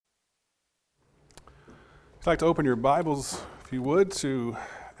I'd like to open your Bibles, if you would, to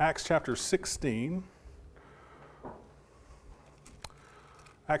Acts chapter 16.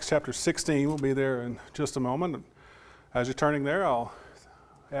 Acts chapter 16 will be there in just a moment. As you're turning there, I'll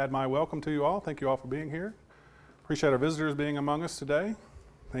add my welcome to you all. Thank you all for being here. Appreciate our visitors being among us today.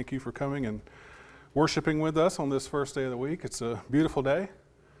 Thank you for coming and worshiping with us on this first day of the week. It's a beautiful day,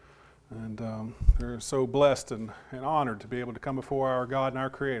 and we're so blessed and honored to be able to come before our God and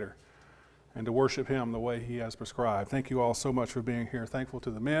our Creator and to worship Him the way He has prescribed. Thank you all so much for being here. Thankful to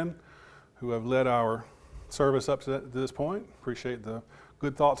the men who have led our service up to this point. Appreciate the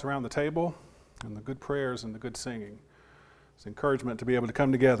good thoughts around the table and the good prayers and the good singing. It's encouragement to be able to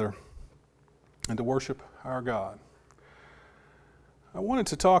come together and to worship our God. I wanted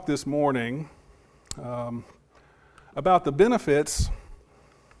to talk this morning about the benefits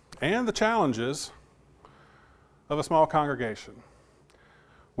and the challenges of a small congregation.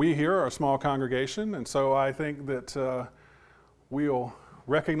 We here are a small congregation, and so I think that we'll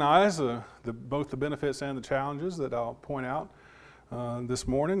recognize both the benefits and the challenges that I'll point out this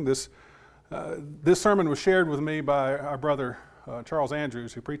morning. This sermon was shared with me by our brother Charles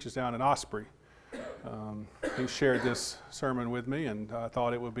Andrews, who preaches down in Osprey. He shared this sermon with me, and I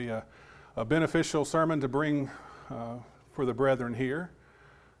thought it would be a beneficial sermon to bring for the brethren here.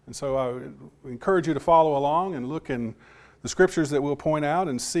 And so I would encourage you to follow along and look in the scriptures that we'll point out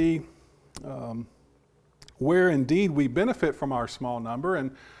and see where indeed we benefit from our small number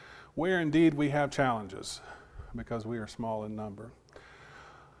and where indeed we have challenges because we are small in number.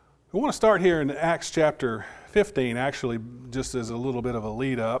 We want to start here in Acts chapter 15, actually just as a little bit of a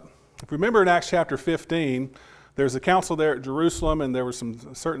lead up. If you remember in Acts chapter 15, there's a council there at Jerusalem, and there were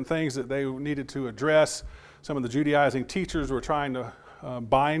some certain things that they needed to address. Some of the Judaizing teachers were trying to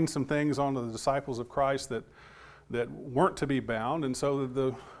bind some things onto the disciples of Christ that weren't to be bound. And so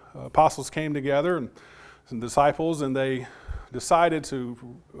the apostles came together and some disciples, and they decided to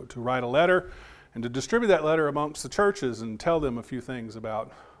write a letter and to distribute that letter amongst the churches and tell them a few things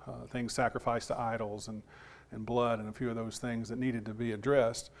about things sacrificed to idols and blood and a few of those things that needed to be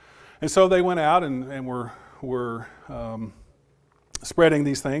addressed. And so they went out and were spreading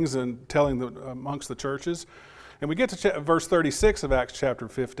these things and telling them amongst the churches. And we get to verse 36 of Acts chapter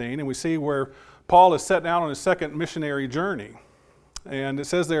 15, and we see where Paul is set out on his second missionary journey. And it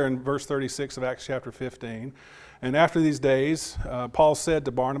says there in verse 36 of Acts chapter 15, "And after these days, Paul said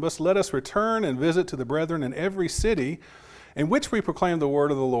to Barnabas, 'Let us return and visit to the brethren in every city in which we proclaim the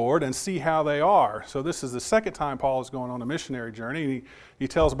word of the Lord and see how they are.'" So this is the second time Paul is going on a missionary journey. And he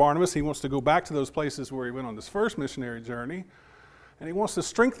tells Barnabas he wants to go back to those places where he went on his first missionary journey. And he wants to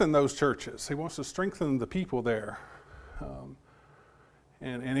strengthen those churches. He wants to strengthen the people there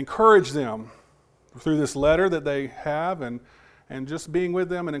and encourage them through this letter that they have and just being with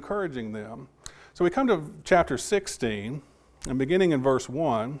them and encouraging them. So we come to chapter 16 and beginning in verse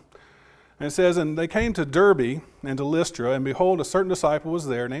 1. And it says, "And they came to Derbe and to Lystra, and behold, a certain disciple was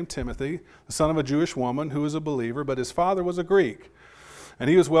there named Timothy, the son of a Jewish woman who was a believer, but his father was a Greek. And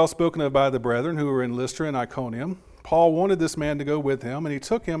he was well spoken of by the brethren who were in Lystra and Iconium. Paul wanted this man to go with him, and he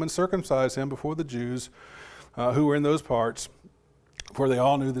took him and circumcised him before the Jews who were in those parts, for they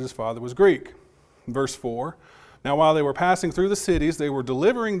all knew that his father was Greek." Verse 4, "Now while they were passing through the cities, they were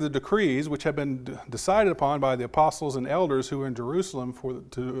delivering the decrees which had been decided upon by the apostles and elders who were in Jerusalem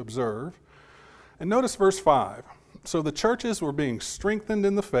to observe." And notice verse 5. "So the churches were being strengthened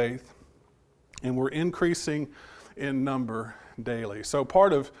in the faith and were increasing in number daily." So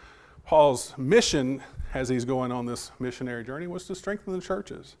part of Paul's mission as he's going on this missionary journey was to strengthen the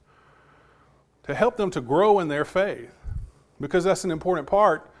churches, to help them to grow in their faith, because that's an important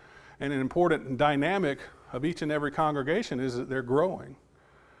part and an important dynamic of each and every congregation is that they're growing,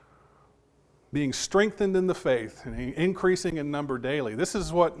 being strengthened in the faith and increasing in number daily. This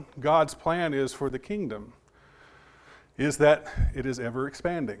is what God's plan is for the kingdom, is that it is ever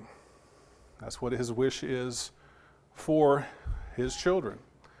expanding. That's what His wish is for His children.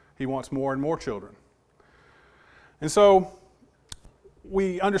 He wants more and more children. And so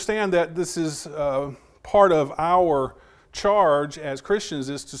we understand that this is part of our charge as Christians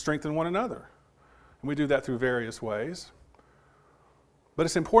is to strengthen one another. And we do that through various ways. But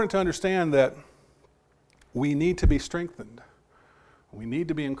it's important to understand that we need to be strengthened. We need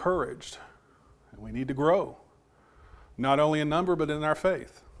to be encouraged. And we need to grow, not only in number, but in our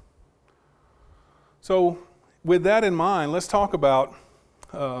faith. So with that in mind, let's talk about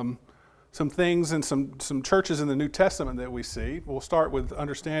some things and some churches in the New Testament that we see. We'll start with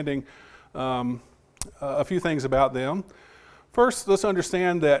understanding a few things about them. First, let's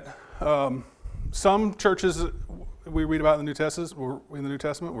understand that some churches we read about in the New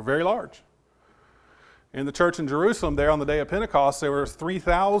Testament were very large. In the church in Jerusalem there on the day of Pentecost, there were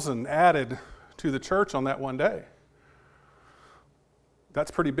 3,000 added to the church on that one day.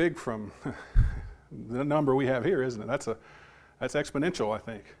 That's pretty big from the number we have here, isn't it? That's exponential, I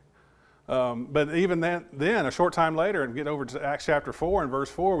think. But even then, a short time later, and get over to Acts chapter 4 and verse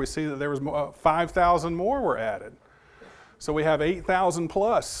 4, we see that there was 5,000 more were added. So we have 8,000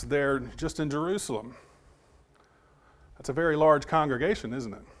 plus there just in Jerusalem. That's a very large congregation,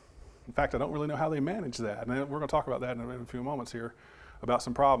 isn't it? In fact, I don't really know how they manage that. And we're going to talk about that in a few moments here, about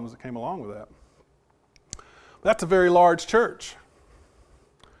some problems that came along with that. But that's a very large church.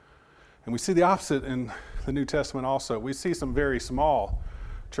 And we see the opposite in the New Testament also. We see some very small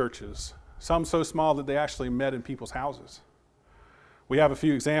churches, some so small that they actually met in people's houses. We have a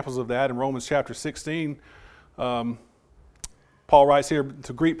few examples of that in Romans chapter 16. Paul writes here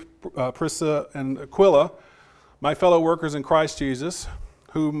to greet Priscilla and Aquila, my fellow workers in Christ Jesus,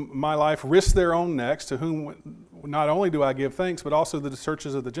 whom my life risked their own necks, to whom not only do I give thanks, but also the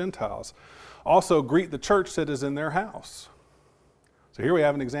churches of the Gentiles. Also greet the church that is in their house. So here we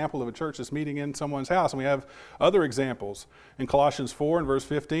have an example of a church that's meeting in someone's house, and we have other examples. In Colossians 4 and verse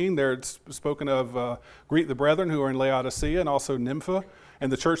 15, there it's spoken of greet the brethren who are in Laodicea, and also Nympha,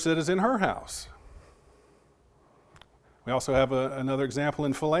 and the church that is in her house. We also have another example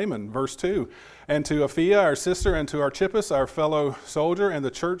in Philemon, verse 2. And to Apphia, our sister, and to Archippus, our fellow soldier, and the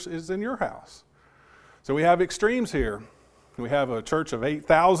church is in your house. So we have extremes here. We have a church of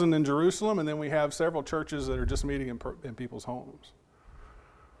 8,000 in Jerusalem, and then we have several churches that are just meeting in people's homes.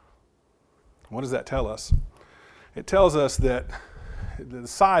 What does that tell us? It tells us that the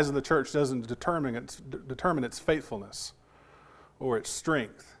size of the church doesn't determine its faithfulness or its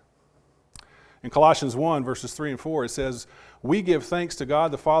strength. In Colossians 1, verses 3 and 4, it says, we give thanks to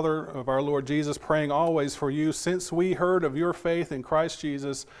God, the Father of our Lord Jesus, praying always for you, since we heard of your faith in Christ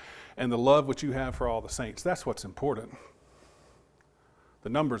Jesus and the love which you have for all the saints. That's what's important. The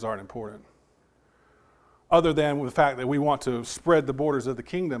numbers aren't important. Other than the fact that we want to spread the borders of the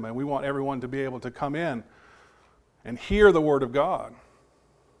kingdom and we want everyone to be able to come in and hear the word of God.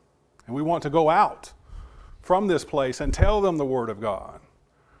 And we want to go out from this place and tell them the word of God.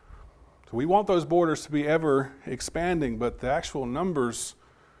 So we want those borders to be ever expanding, but the actual numbers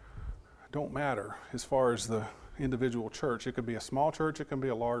don't matter as far as the individual church. It could be a small church, it can be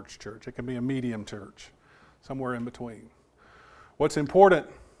a large church, it can be a medium church, somewhere in between. What's important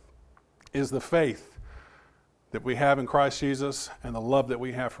is the faith that we have in Christ Jesus and the love that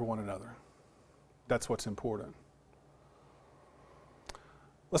we have for one another. That's what's important.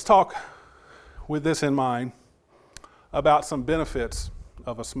 Let's talk with this in mind about some benefits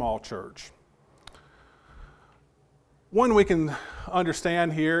of a small church. One we can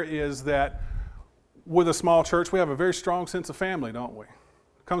understand here is that with a small church, we have a very strong sense of family, don't we?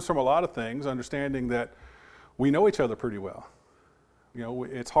 It comes from a lot of things, understanding that we know each other pretty well. You know,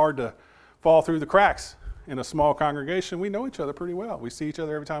 it's hard to fall through the cracks in a small congregation. We know each other pretty well. We see each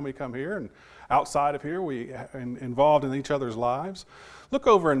other every time we come here, and outside of here, we are involved in each other's lives. Look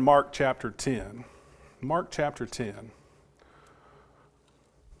over in Mark chapter 10. Mark chapter 10.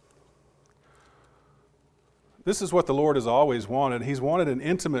 This is what the Lord has always wanted. He's wanted an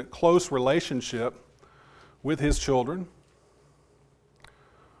intimate, close relationship with his children.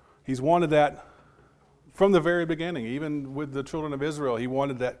 He's wanted that from the very beginning. Even with the children of Israel, he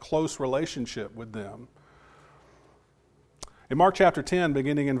wanted that close relationship with them. In Mark chapter 10,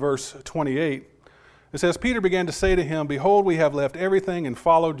 beginning in verse 28, it says, Peter began to say to him, behold, we have left everything and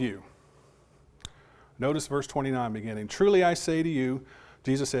followed you. Notice verse 29 beginning. Truly I say to you,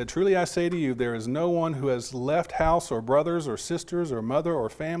 Jesus said, truly I say to you, there is no one who has left house or brothers or sisters or mother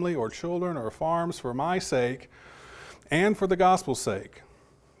or family or children or farms for my sake and for the gospel's sake,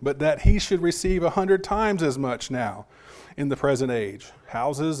 but that he should receive 100 times as much now in the present age,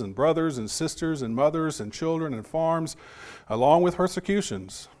 houses and brothers and sisters and mothers and children and farms, along with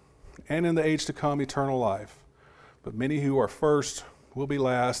persecutions, and in the age to come eternal life. But many who are first will be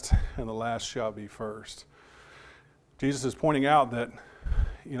last, and the last shall be first. Jesus is pointing out that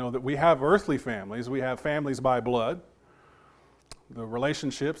that we have earthly families, we have families by blood, the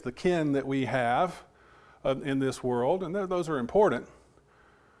relationships, the kin that we have in this world, and those are important.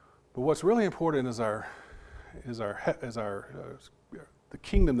 But what's really important is the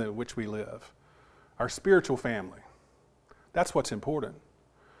kingdom in which we live, our spiritual family. That's what's important.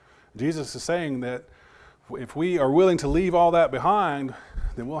 Jesus is saying that if we are willing to leave all that behind,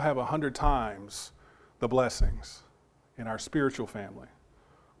 then we'll have 100 times the blessings in our spiritual family,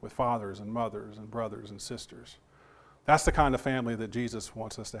 with fathers and mothers and brothers and sisters. That's the kind of family that Jesus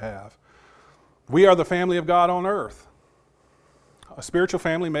wants us to have. We are the family of God on earth. a spiritual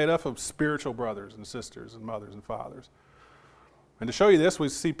family made up of spiritual brothers and sisters and mothers and fathers. And to show you this, we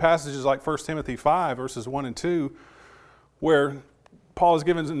see passages like 1 Timothy 5, verses 1 and 2, where Paul is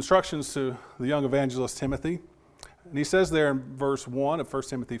giving instructions to the young evangelist Timothy. And he says there in verse 1 of 1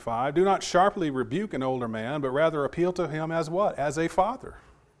 Timothy 5, "Do not sharply rebuke an older man, but rather appeal to him as what? As a father.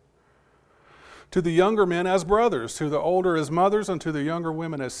 To the younger men as brothers, to the older as mothers, and to the younger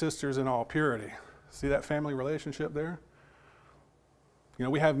women as sisters in all purity." See that family relationship there? You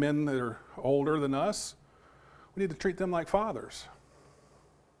know, we have men that are older than us. We need to treat them like fathers.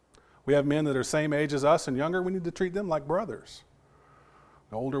 We have men that are same age as us and younger. We need to treat them like brothers.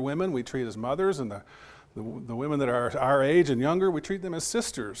 The older women we treat as mothers, and the women that are our age and younger, we treat them as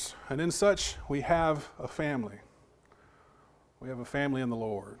sisters. And in such, we have a family. We have a family in the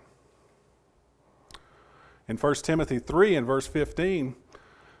Lord. In 1 Timothy 3 and verse 15,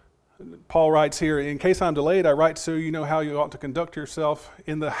 Paul writes here, "In case I'm delayed, I write so you know how you ought to conduct yourself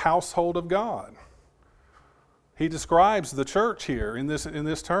in the household of God." He describes the church here in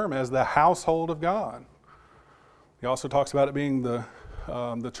this term as the household of God. He also talks about it being the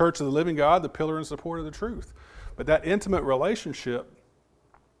church of the living God, the pillar and support of the truth. But that intimate relationship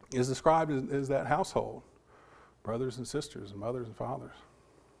is described as that household, brothers and sisters and mothers and fathers.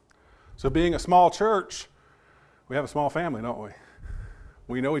 So being a small church, we have a small family, don't we?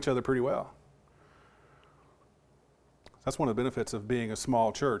 We know each other pretty well. That's one of the benefits of being a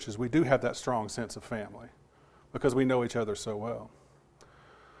small church, is we do have that strong sense of family because we know each other so well.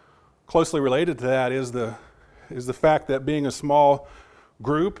 Closely related to that is the fact that being a small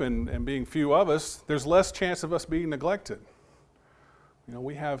group and being few of us, there's less chance of us being neglected. You know,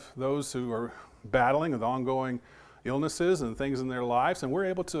 we have those who are battling with ongoing illnesses and things in their lives, and we're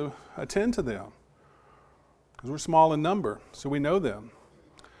able to attend to them because we're small in number, so we know them.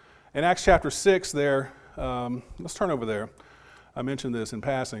 In Acts chapter 6 there, let's turn over there. I mentioned this in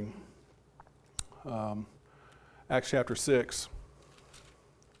passing. Acts chapter 6.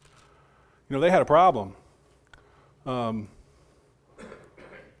 You know, they had a problem.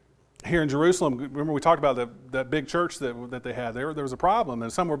 Here in Jerusalem, remember we talked about that big church that they had there. There was a problem,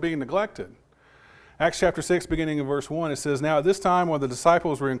 and some were being neglected. Acts chapter 6, beginning in verse 1, it says, "Now at this time, when the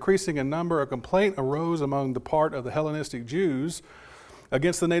disciples were increasing in number, a complaint arose among the part of the Hellenistic Jews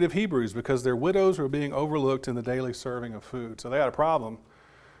against the native Hebrews, because their widows were being overlooked in the daily serving of food." So they had a problem,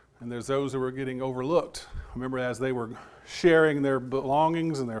 and there's those who were getting overlooked. Remember, as they were sharing their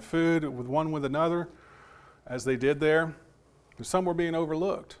belongings and their food with another, as they did there, some were being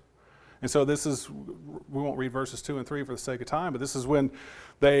overlooked. And so this is, we won't read verses 2 and 3 for the sake of time, but this is when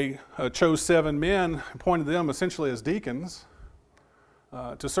they chose 7 men, appointed them essentially as deacons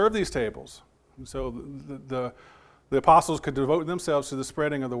to serve these tables. And so the apostles could devote themselves to the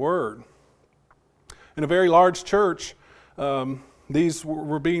spreading of the word. In a very large church, these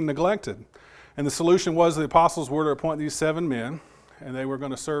were being neglected. And the solution was the apostles were to appoint these 7 men, and they were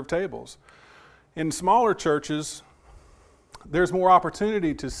going to serve tables. In smaller churches, there's more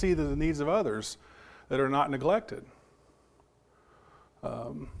opportunity to see the needs of others that are not neglected.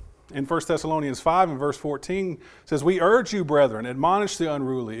 In 1 Thessalonians 5 and verse 14, it says, "We urge you, brethren, admonish the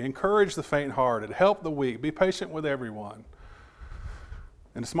unruly, encourage the faint-hearted, help the weak, be patient with everyone."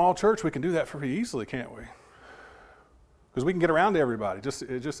 In a small church, we can do that pretty easily, can't we? Because we can get around to everybody. It's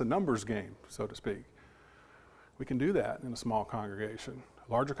just a numbers game, so to speak. We can do that in a small congregation.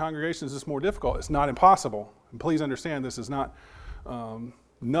 Larger congregations, it's more difficult. It's not impossible. And please understand, this is not,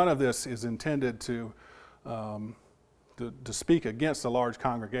 none of this is intended to speak against a large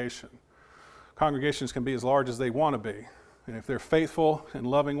congregation. Congregations can be as large as they want to be. And if they're faithful and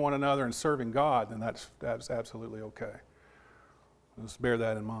loving one another and serving God, then that's absolutely okay. Let's bear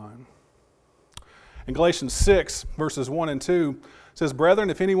that in mind. In Galatians 6, verses 1 and 2, it says,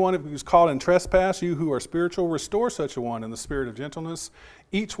 "Brethren, if anyone of you is caught in trespass, you who are spiritual, restore such a one in the spirit of gentleness,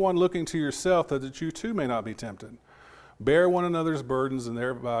 each one looking to yourself, that you too may not be tempted. Bear one another's burdens and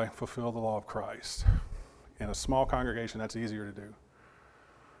thereby fulfill the law of Christ." In a small congregation, that's easier to do.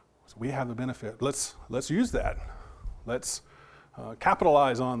 So we have the benefit. Let's use that. Let's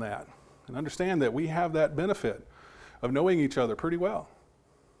capitalize on that and understand that we have that benefit of knowing each other pretty well.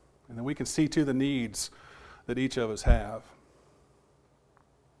 And then we can see to the needs that each of us have.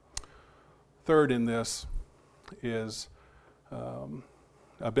 Third in this is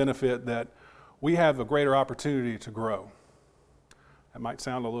a benefit that we have a greater opportunity to grow. That might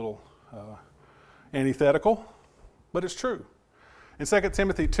sound a little antithetical, but it's true. In 2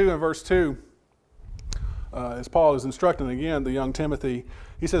 Timothy 2 and verse 2, as Paul is instructing again the young Timothy,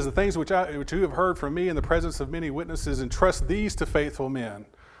 he says, "The things which you have heard from me in the presence of many witnesses, entrust these to faithful men,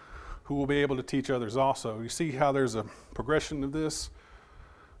 who will be able to teach others also. You see how there's a progression of this?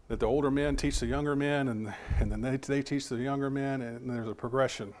 That the older men teach the younger men, and then they teach the younger men, and there's a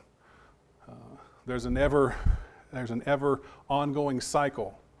progression. There's an ever ongoing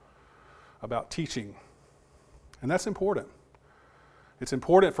cycle about teaching. And that's important. It's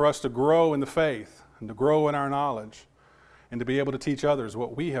important for us to grow in the faith and to grow in our knowledge and to be able to teach others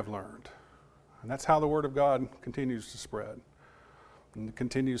what we have learned. And that's how the Word of God continues to spread and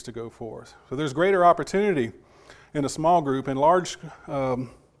continues to go forth. So there's greater opportunity in a small group. In large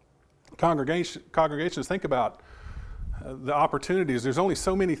congregations, think about the opportunities. There's only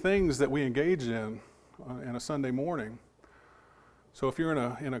so many things that we engage in a Sunday morning. So if you're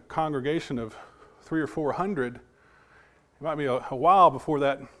in a congregation of 300 or 400, it might be a while before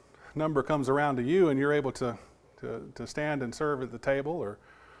that number comes around to you and you're able to stand and serve at the table or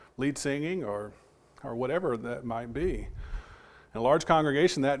lead singing or whatever that might be. In a large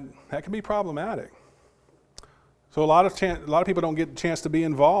congregation, that can be problematic. So a lot of people don't get a chance to be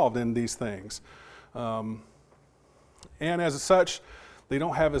involved in these things. And as such, they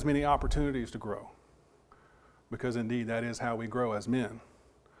don't have as many opportunities to grow. Because indeed, that is how we grow as men.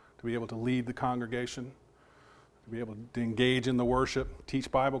 To be able to lead the congregation, to be able to engage in the worship,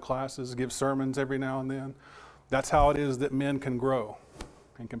 teach Bible classes, give sermons every now and then. That's how it is that men can grow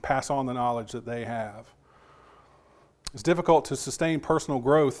and can pass on the knowledge that they have. It's difficult to sustain personal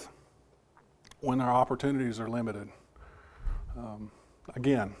growth when our opportunities are limited.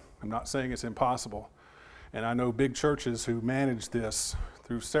 Again, I'm not saying it's impossible. And I know big churches who manage this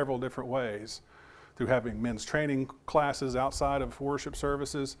through several different ways, through having men's training classes outside of worship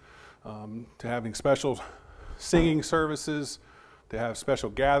services, to having special singing services, to have special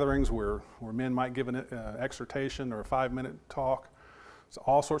gatherings where men might give an exhortation or a 5-minute talk. There's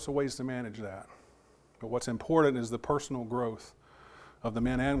all sorts of ways to manage that. But what's important is the personal growth of the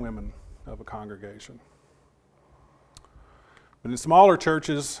men and women of a congregation. But in smaller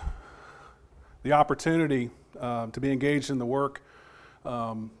churches, the opportunity to be engaged in the work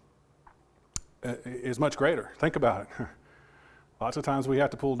is much greater. Think about it. Lots of times we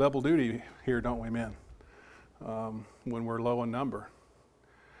have to pull double duty here, don't we, men, when we're low in number.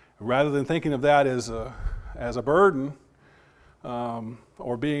 Rather than thinking of that as a burden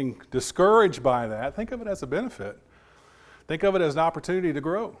or being discouraged by that, think of it as a benefit. Think of it as an opportunity to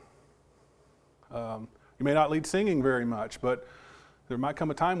grow. You may not lead singing very much, but there might come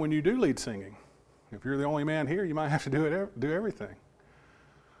a time when you do lead singing. If you're the only man here, you might have to do everything.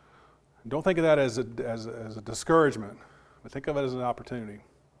 Don't think of that as a discouragement, but think of it as an opportunity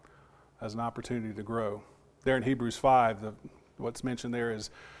to grow. There in Hebrews 5, what's mentioned there is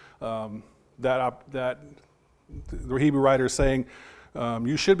that the Hebrew writer is saying,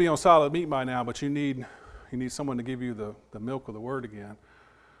 you should be on solid meat by now, but you need someone to give you the milk of the word again.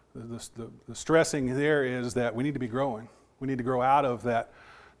 The stressing there is that we need to be growing. We need to grow out of that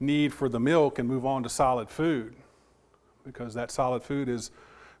need for the milk and move on to solid food, because that solid food is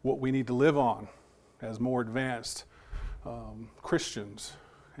what we need to live on as more advanced Christians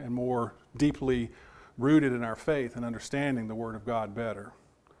and more deeply rooted in our faith and understanding the Word of God better.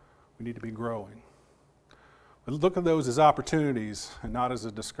 We need to be growing. But look at those as opportunities and not as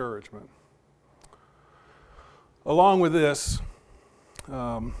a discouragement. Along with this,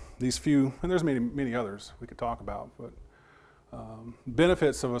 these few, and there's many others we could talk about, but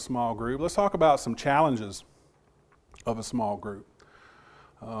benefits of a small group. Let's talk about some challenges of a small group.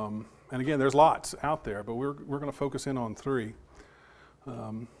 And again, there's lots out there, but we're going to focus in on 3.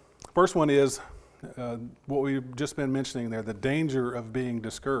 First one is what we've just been mentioning there, the danger of being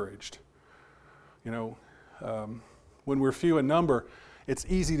discouraged. You know, when we're few in number, it's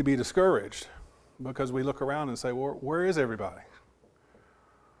easy to be discouraged because we look around and say, well, where is everybody?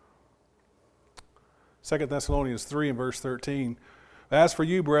 2 Thessalonians 3 and verse 13, as for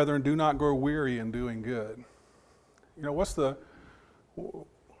you, brethren, do not grow weary in doing good. You know,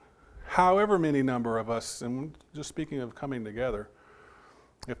 however many number of us, and just speaking of coming together,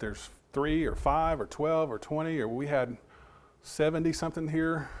 if there's 3 or 5 or 12 or 20, or we had 70 something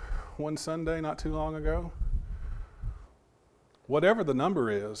here one Sunday not too long ago, whatever the number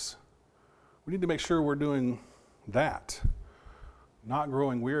is, we need to make sure we're doing that, not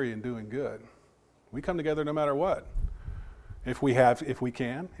growing weary and doing good. We come together no matter what. If we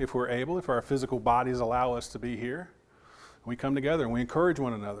can, if we're able, if our physical bodies allow us to be here, we come together and we encourage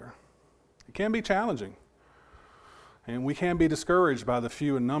one another. It can be challenging, and we can be discouraged by the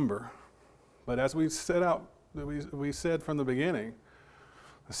few in number. But as we said from the beginning,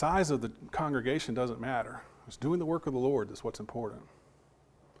 the size of the congregation doesn't matter. It's doing the work of the Lord that's what's important.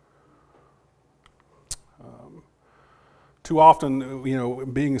 Too often,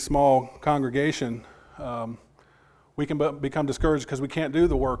 being a small congregation, we can become discouraged because we can't do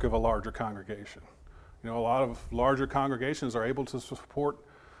the work of a larger congregation. A lot of larger congregations are able to support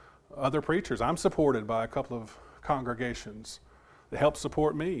other preachers. I'm supported by a couple of congregations that help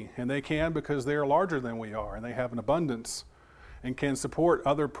support me, and they can because they're larger than we are, and they have an abundance and can support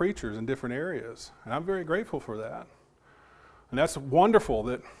other preachers in different areas. And I'm very grateful for that. And that's wonderful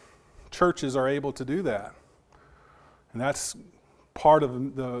that churches are able to do that. And that's part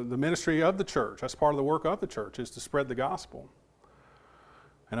of the ministry of the church. That's part of the work of the church, is to spread the gospel.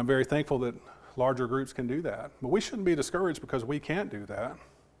 And I'm very thankful that larger groups can do that. But we shouldn't be discouraged because we can't do that.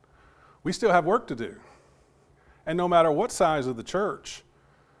 We still have work to do. And no matter what size of the church,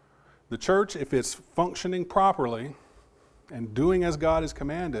 if it's functioning properly and doing as God has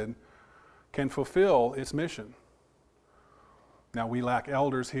commanded, can fulfill its mission. Now, we lack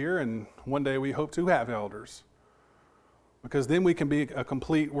elders here, and one day we hope to have elders, because then we can be a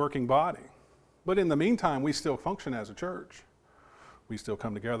complete working body. But in the meantime, we still function as a church. We still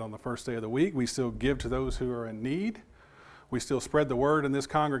come together on the first day of the week. We still give to those who are in need. We still spread the word in this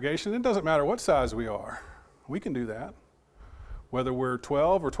congregation. It doesn't matter what size we are. We can do that, whether we're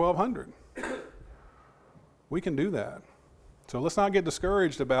 12 or 1,200. We can do that. So let's not get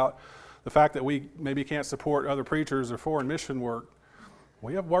discouraged about the fact that we maybe can't support other preachers or foreign mission work.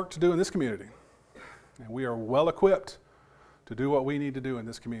 We have work to do in this community, and we are well equipped to do what we need to do in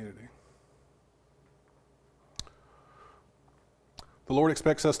this community. The Lord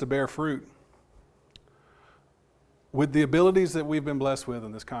expects us to bear fruit with the abilities that we've been blessed with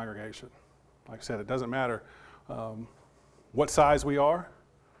in this congregation. Like I said, it doesn't matter what size we are.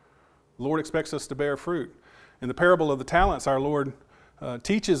 The Lord expects us to bear fruit. In the parable of the talents, our Lord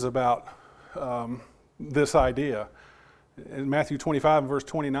teaches about this idea. In Matthew 25 and verse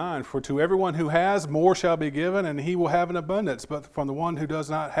 29, "For to everyone who has, more shall be given, and he will have an abundance. But from the one who does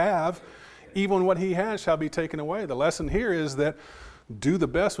not have, even what he has shall be taken away." The lesson here is that do the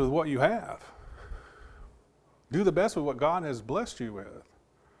best with what you have. Do the best with what God has blessed you with.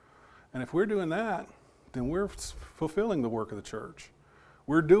 And if we're doing that, then we're fulfilling the work of the church.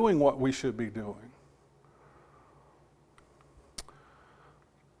 We're doing what we should be doing.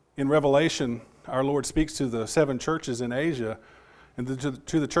 In Revelation, our Lord speaks to the 7 churches in Asia, and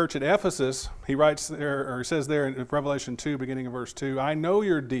to the church at Ephesus, he writes there, or says there in Revelation 2, beginning in verse 2, "I know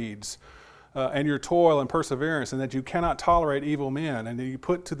your deeds and your toil and perseverance, and that you cannot tolerate evil men, and that you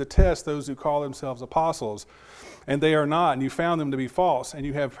put to the test those who call themselves apostles, and they are not, and you found them to be false, and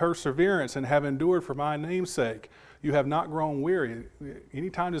you have perseverance and have endured for my name's sake. You have not grown weary."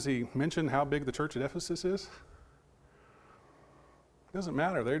 Anytime does he mention how big the church at Ephesus is? It doesn't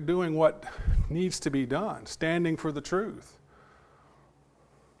matter. They're doing what needs to be done, standing for the truth,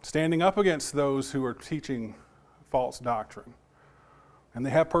 standing up against those who are teaching false doctrine. And they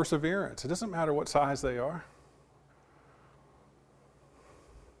have perseverance. It doesn't matter what size they are.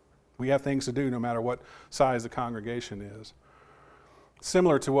 We have things to do no matter what size the congregation is.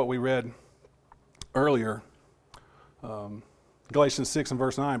 Similar to what we read earlier, Galatians 6 and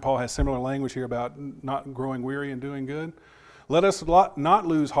verse 9, Paul has similar language here about not growing weary and doing good. "Let us not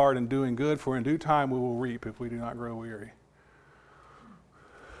lose heart in doing good, for in due time we will reap if we do not grow weary."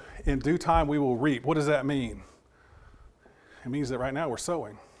 In due time we will reap. What does that mean? It means that right now we're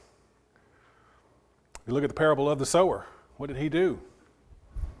sowing. You look at the parable of the sower. What did he do?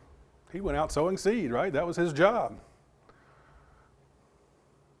 He went out sowing seed, right? That was his job.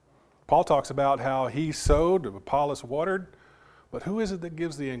 Paul talks about how he sowed, Apollos watered, but who is it that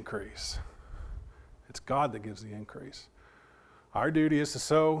gives the increase? It's God that gives the increase. Our duty is to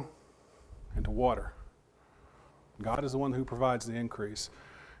sow and to water. God is the one who provides the increase.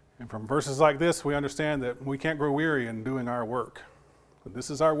 And from verses like this, we understand that we can't grow weary in doing our work. But this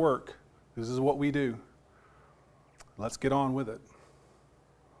is our work. This is what we do. Let's get on with it.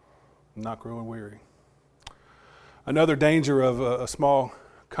 Not growing weary. Another danger of a small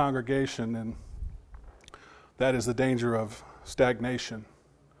congregation, and that is the danger of stagnation.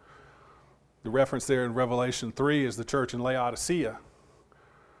 The reference there in Revelation 3 is the church in Laodicea.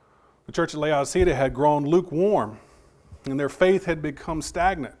 The church at Laodicea had grown lukewarm, and their faith had become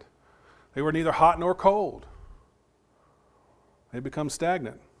stagnant. They were neither hot nor cold. They become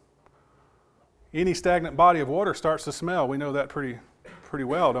stagnant. Any stagnant body of water starts to smell. We know that pretty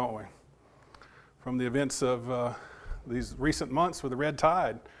well, don't we? From the events of these recent months with the red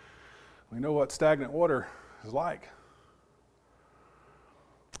tide. We know what stagnant water is like.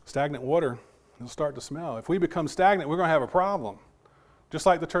 Stagnant water, it'll start to smell. If we become stagnant, we're going to have a problem. Just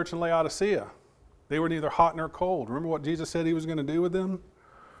like the church in Laodicea. They were neither hot nor cold. Remember what Jesus said he was going to do with them?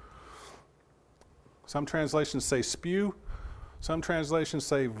 Some translations say spew Some translations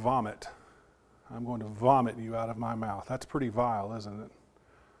say vomit. I'm going to vomit you out of my mouth. That's pretty vile, isn't it?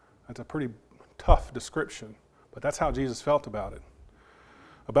 That's a pretty tough description, but that's how Jesus felt about it.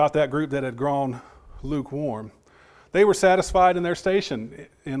 About that group that had grown lukewarm. They were satisfied in their station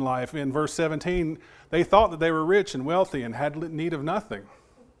in life. In verse 17, they thought that they were rich and wealthy and had need of nothing.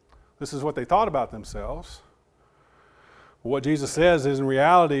 This is what they thought about themselves. What Jesus says is, in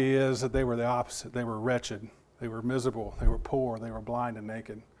reality, is that they were the opposite. They were wretched. They were miserable. They were poor. They were blind and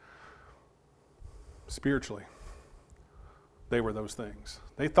naked. Spiritually, they were those things.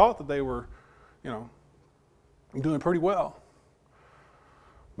 They thought that they were, doing pretty well.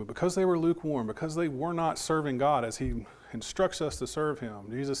 But because they were lukewarm, because they were not serving God as He instructs us to serve Him,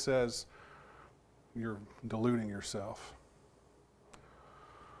 Jesus says, you're deluding yourself.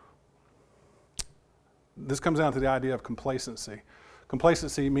 This comes down to the idea of complacency.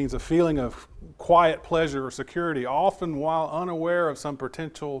 Complacency means a feeling of quiet pleasure or security, often while unaware of some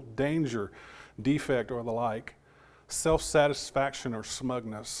potential danger, defect, or the like. Self-satisfaction or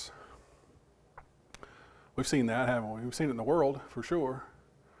smugness. We've seen that, haven't we? We've seen it in the world, for sure.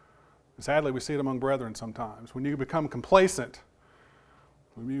 And sadly, we see it among brethren sometimes. When you become complacent,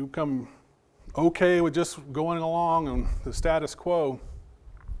 when you become okay with just going along on the status quo,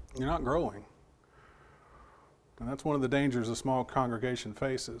 you're not growing. And that's one of the dangers a small congregation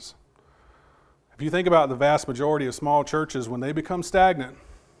faces. If you think about the vast majority of small churches, when they become stagnant,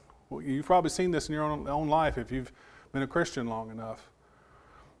 well, you've probably seen this in your own life if you've been a Christian long enough.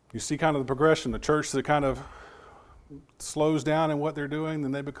 You see kind of the progression, the church that kind of slows down in what they're doing,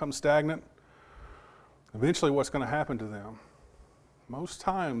 then they become stagnant. Eventually what's going to happen to them? Most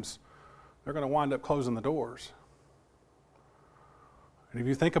times they're going to wind up closing the doors. And if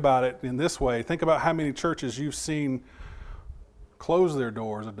you think about it in this way, think about how many churches you've seen close their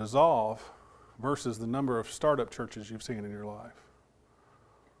doors or dissolve versus the number of startup churches you've seen in your life.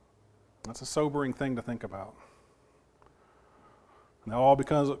 That's a sobering thing to think about. And that all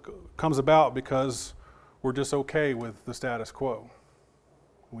comes about because we're just okay with the status quo.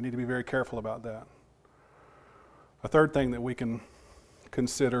 We need to be very careful about that. A third thing that we can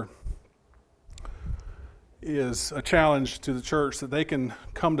consider is a challenge to the church that they can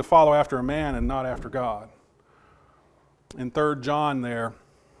come to follow after a man and not after God. In 3 John there,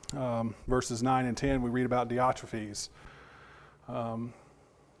 verses 9 and 10, we read about Diotrephes.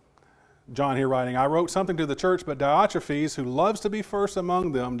 John here writing, I wrote something to the church, but Diotrephes, who loves to be first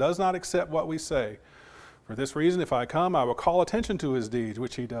among them, does not accept what we say. For this reason, if I come, I will call attention to his deeds,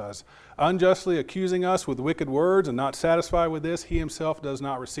 which he does, unjustly accusing us with wicked words, and not satisfied with this, he himself does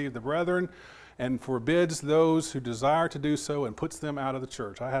not receive the brethren, and forbids those who desire to do so, and puts them out of the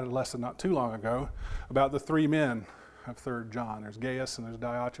church. I had a lesson not too long ago about the 3 men of 3 John. There's Gaius, and there's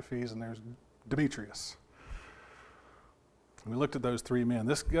Diotrephes, and there's Demetrius. We looked at those 3 men.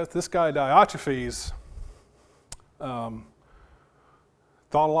 This guy Diotrephes thought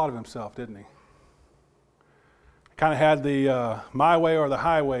a lot of himself, didn't he? He kind of had the my way or the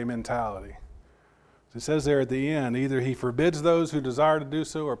highway mentality. It says there at the end, either he forbids those who desire to do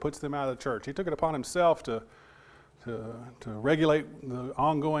so or puts them out of the church. He took it upon himself to regulate the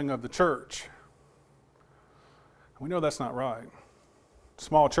ongoing of the church. We know that's not right.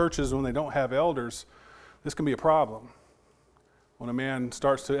 Small churches, when they don't have elders, this can be a problem. When a man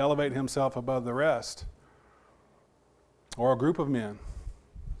starts to elevate himself above the rest, or a group of men,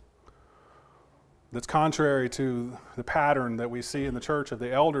 that's contrary to the pattern that we see in the church of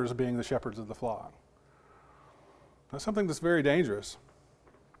the elders being the shepherds of the flock. That's something that's very dangerous.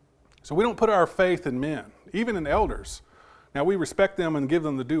 So we don't put our faith in men, even in elders. Now we respect them and give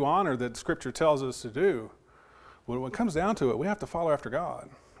them the due honor that Scripture tells us to do. But when it comes down to it, we have to follow after God.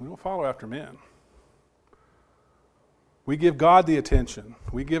 We don't follow after men. We give God the attention.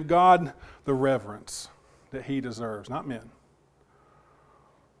 We give God the reverence that He deserves, not men.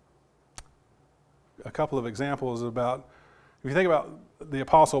 A couple of examples about, if you think about the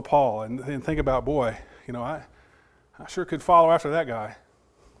Apostle Paul and think about, boy, I sure could follow after that guy.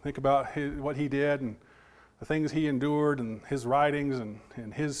 Think about what he did and the things he endured and his writings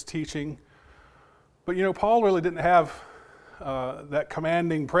and his teaching. But Paul really didn't have that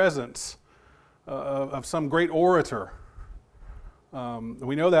commanding presence of some great orator.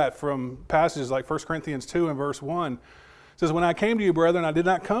 We know that from passages like 1 Corinthians 2 and verse 1. It says, when I came to you, brethren, I did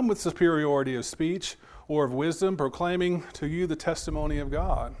not come with superiority of speech or of wisdom, proclaiming to you the testimony of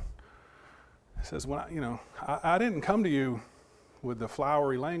God. It says, I didn't come to you with the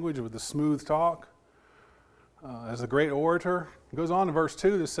flowery language, with the smooth talk, as a great orator. It goes on in verse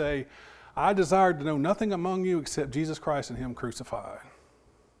 2 to say, I desired to know nothing among you except Jesus Christ and Him crucified.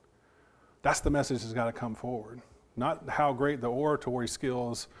 That's the message that's got to come forward. not how great the oratory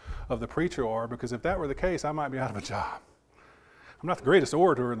skills of the preacher are, because if that were the case, I might be out of a job. I'm not the greatest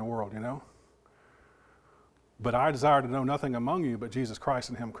orator in the world, you know. But I desire to know nothing among you but Jesus Christ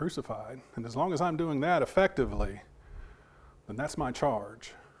and Him crucified. And as long as I'm doing that effectively, then that's my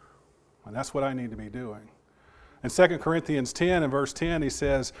charge. And that's what I need to be doing. In 2 Corinthians 10 and verse 10, he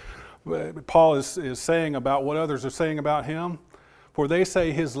says, Paul is saying about what others are saying about him. For they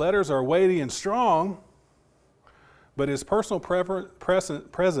say his letters are weighty and strong, but his personal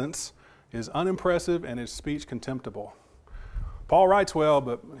presence is unimpressive and his speech contemptible. Paul writes well,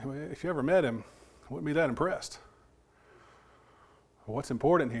 but if you ever met him, I wouldn't be that impressed. What's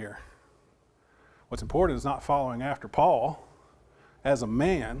important here? What's important is not following after Paul as a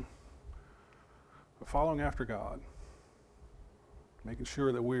man, but following after God. Making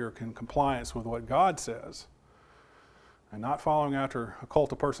sure that we are in compliance with what God says and not following after a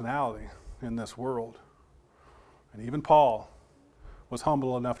cult of personality in this world. And even Paul was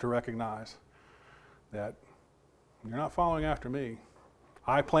humble enough to recognize that you're not following after me.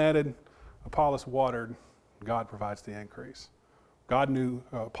 I planted, Apollos watered, God provides the increase.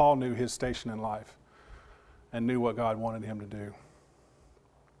 Paul knew his station in life and knew what God wanted him to do.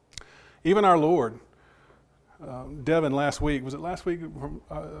 Even our Lord, Devin was it last week from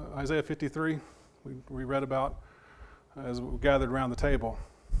Isaiah 53 we read about as we gathered around the table?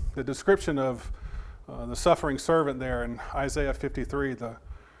 The description of the suffering servant there in Isaiah 53, the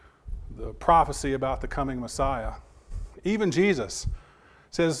prophecy about the coming Messiah. Even Jesus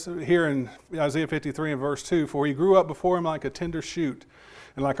says here in Isaiah 53 and verse 2, for he grew up before him like a tender shoot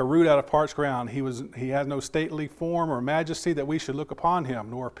and like a root out of parched ground. He had no stately form or majesty that we should look upon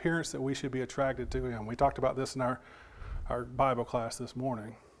him, nor appearance that we should be attracted to him. We talked about this in our Bible class this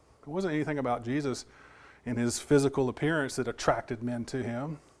morning. It wasn't anything about Jesus in his physical appearance that attracted men to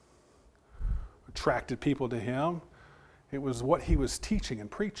him, attracted people to him. It was what he was teaching and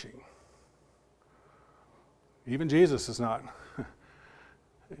preaching. Even Jesus is not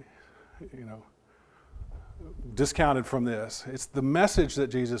discounted from this. It's the message that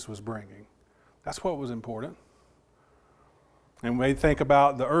Jesus was bringing. That's what was important. And when we think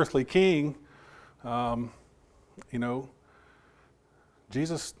about the earthly king,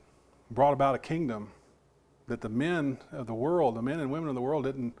 Jesus brought about a kingdom that the men of the world, the men and women of the world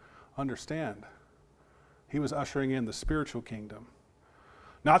didn't understand. He was ushering in the spiritual kingdom.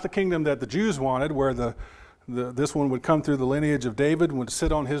 Not the kingdom that the Jews wanted, where this one would come through the lineage of David and would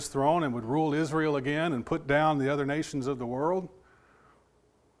sit on his throne and would rule Israel again and put down the other nations of the world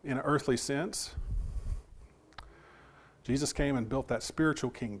in an earthly sense. Jesus came and built that spiritual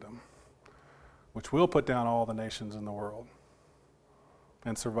kingdom, which will put down all the nations in the world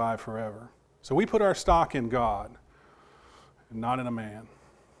and survive forever. So we put our stock in God and not in a man.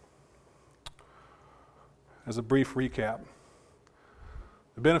 As a brief recap,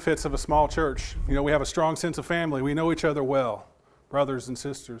 the benefits of a small church. We have a strong sense of family. We know each other well. Brothers and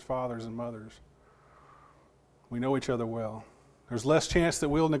sisters, fathers and mothers. We know each other well. There's less chance that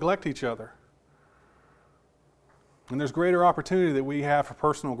we'll neglect each other. And there's greater opportunity that we have for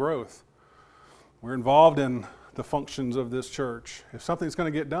personal growth. We're involved in the functions of this church. If something's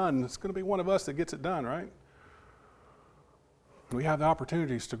going to get done, it's going to be one of us that gets it done, right? We have the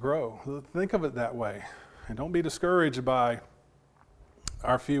opportunities to grow. Think of it that way. And don't be discouraged by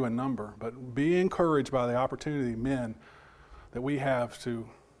our few in number, but be encouraged by the opportunity, men, that we have to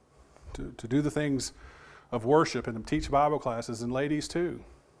do the things of worship and to teach Bible classes, and ladies too.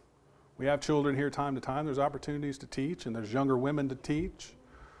 We have children here time to time. There's opportunities to teach, and there's younger women to teach.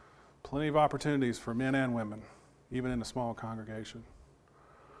 Plenty of opportunities for men and women, even in a small congregation.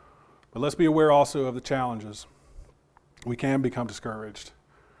 But let's be aware also of the challenges. We can become discouraged.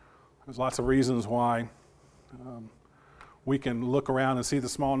 There's lots of reasons why we can look around and see the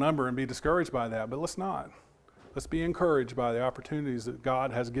small number and be discouraged by that, but let's not. Let's be encouraged by the opportunities that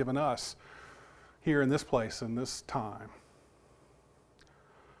God has given us here in this place, in this time.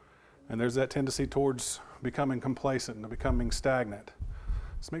 And there's that tendency towards becoming complacent and becoming stagnant.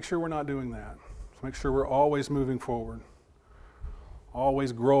 Let's make sure we're not doing that. Let's make sure we're always moving forward,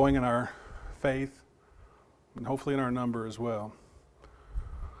 always growing in our faith, and hopefully in our number as well.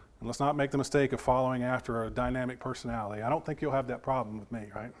 And let's not make the mistake of following after a dynamic personality. I don't think you'll have that problem with me,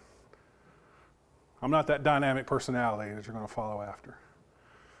 right? I'm not that dynamic personality that you're going to follow after.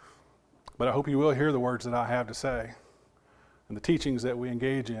 But I hope you will hear the words that I have to say and the teachings that we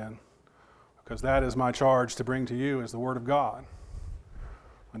engage in, because that is my charge to bring to you is the Word of God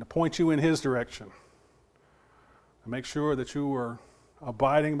and to point you in His direction and make sure that you are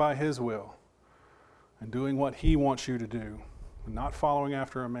abiding by His will and doing what He wants you to do, and not following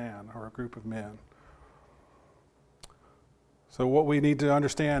after a man or a group of men. So what we need to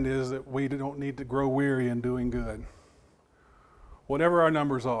understand is that we don't need to grow weary in doing good. Whatever our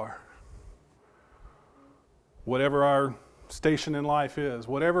numbers are, whatever our station in life is,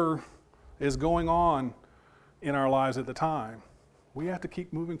 whatever is going on in our lives at the time, we have to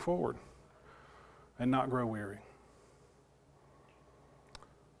keep moving forward and not grow weary.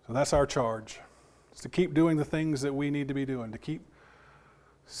 So that's our charge. It's to keep doing the things that we need to be doing, to keep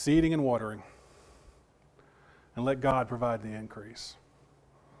seeding and watering, and let God provide the increase.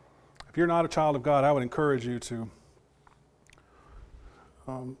 If you're not a child of God, I would encourage you to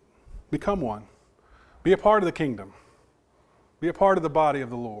become one. Be a part of the kingdom. Be a part of the body of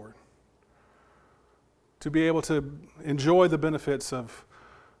the Lord. To be able to enjoy the benefits of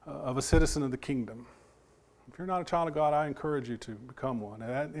a citizen of the kingdom. If you're not a child of God, I encourage you to become one.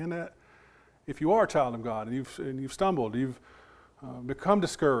 And if you are a child of God and you've stumbled, you've become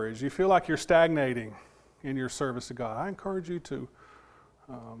discouraged, you feel like you're stagnating in your service to God, I encourage you to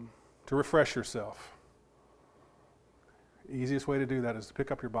refresh yourself. The easiest way to do that is to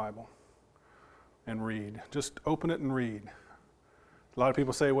pick up your Bible and read. Just open it and read. A lot of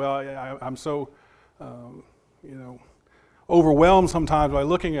people say, well, I'm so overwhelmed sometimes by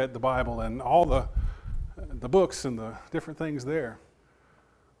looking at the Bible and all the books and the different things there.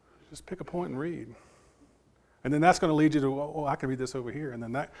 Just pick a point and read. And then that's going to lead you to, oh, I can read this over here. And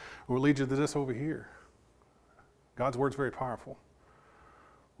then that will lead you to this over here. God's Word's very powerful.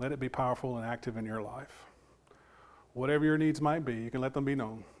 Let it be powerful and active in your life. Whatever your needs might be, you can let them be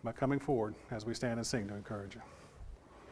known by coming forward as we stand and sing to encourage you.